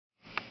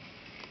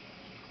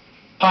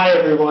Hi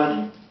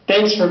everyone.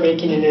 Thanks for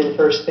making it in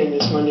first thing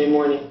this Monday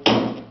morning.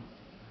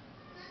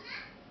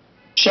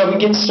 Shall we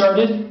get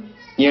started?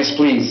 Yes,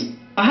 please.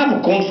 I have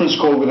a conference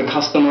call with a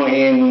customer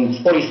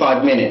in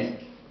 45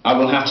 minutes. I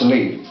will have to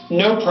leave.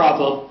 No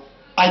problem.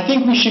 I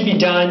think we should be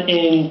done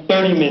in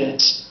 30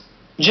 minutes.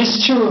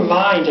 Just to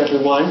remind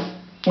everyone,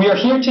 we are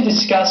here to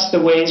discuss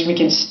the ways we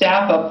can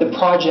staff up the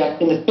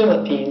project in the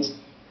Philippines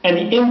and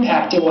the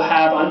impact it will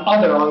have on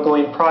other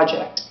ongoing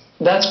projects.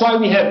 That's why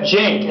we have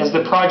Jake as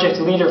the project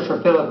leader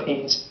for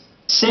Philippines,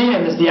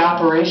 Sam as the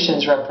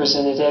operations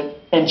representative,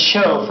 and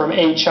Cho from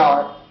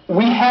HR.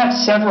 We have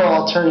several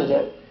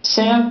alternatives.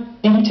 Sam,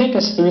 can you take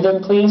us through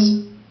them,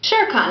 please?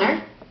 Sure,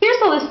 Connor.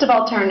 Here's a list of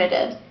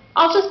alternatives.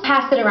 I'll just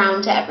pass it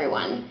around to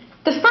everyone.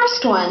 The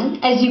first one,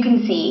 as you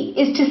can see,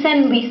 is to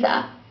send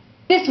Lisa.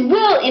 This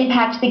will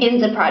impact the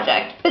Ginza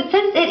project, but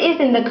since it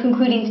is in the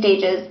concluding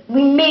stages,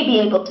 we may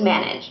be able to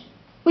manage.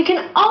 We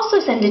can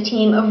also send a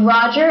team of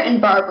Roger and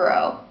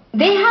Barbaro.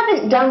 They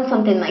haven't done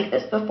something like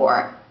this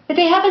before, but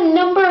they have a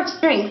number of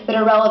strengths that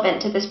are relevant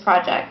to this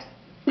project.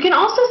 We can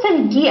also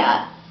send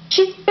Gia.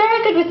 She's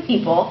very good with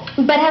people,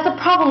 but has a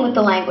problem with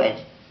the language.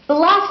 The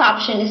last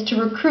option is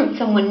to recruit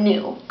someone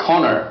new.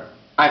 Connor,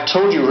 I've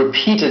told you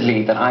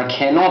repeatedly that I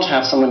cannot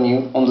have someone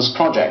new on this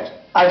project.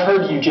 I've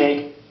heard you,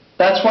 Jake.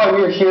 That's why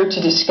we are here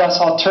to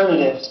discuss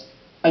alternatives.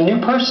 A new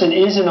person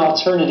is an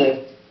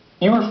alternative.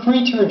 You are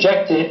free to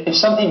reject it if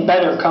something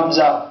better comes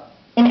up.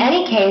 In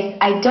any case,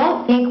 I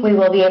don't think we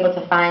will be able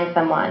to find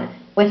someone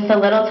with the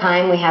little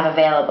time we have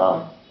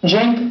available.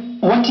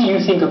 Jake, what do you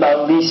think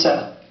about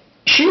Lisa?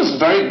 She is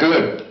very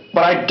good,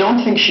 but I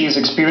don't think she is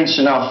experienced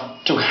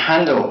enough to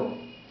handle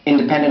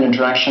independent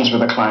interactions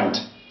with a client.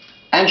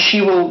 And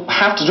she will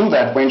have to do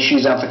that when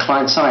she's at the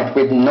client site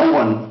with no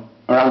one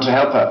around to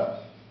help her.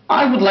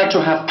 I would like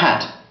to have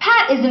Pat.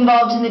 Pat is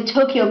involved in the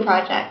Tokyo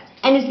project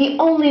and is the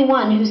only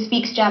one who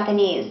speaks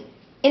Japanese.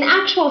 In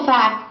actual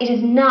fact, it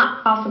is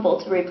not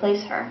possible to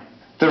replace her.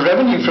 The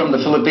revenue from the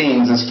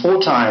Philippines is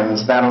 4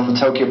 times that of the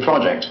Tokyo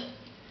project.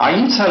 Are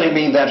you telling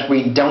me that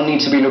we don't need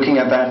to be looking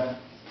at that?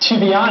 To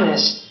be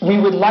honest, we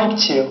would like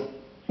to,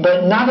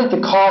 but not at the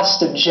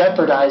cost of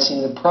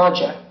jeopardizing the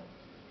project.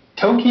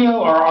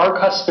 Tokyo are our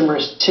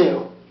customers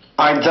too.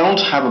 I don't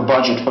have a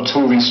budget for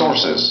 2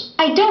 resources.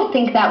 I don't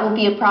think that will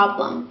be a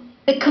problem.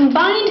 The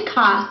combined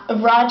cost of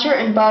Roger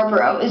and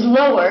Barbaro is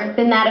lower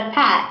than that of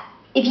Pat.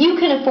 If you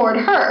can afford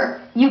her,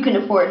 you can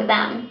afford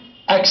them.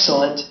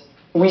 Excellent.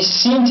 We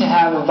seem to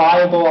have a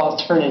viable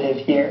alternative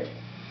here.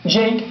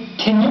 Jake,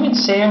 can you and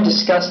Sam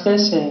discuss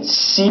this and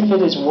see if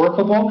it is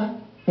workable?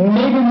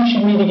 Maybe we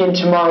should meet again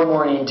tomorrow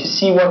morning to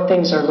see what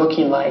things are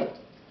looking like.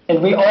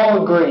 And we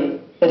all agree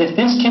that if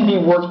this can be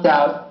worked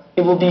out,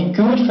 it will be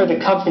good for the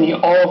company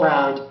all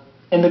around,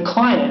 and the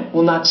client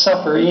will not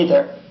suffer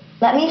either.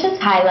 Let me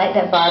just highlight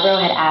that Barbaro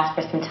had asked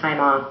for some time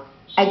off.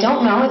 I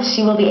don't know if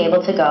she will be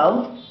able to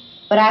go,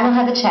 but I will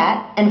have a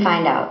chat and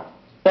find out.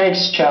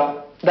 Thanks,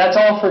 Cho. That's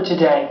all for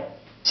today.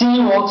 See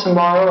you all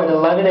tomorrow at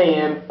 11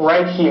 a.m.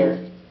 right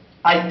here.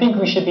 I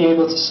think we should be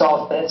able to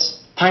solve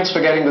this. Thanks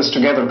for getting this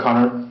together,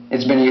 Connor.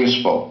 It's been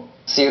useful.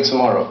 See you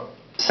tomorrow.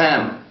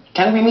 Sam,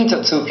 can we meet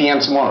at 2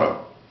 p.m.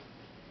 tomorrow?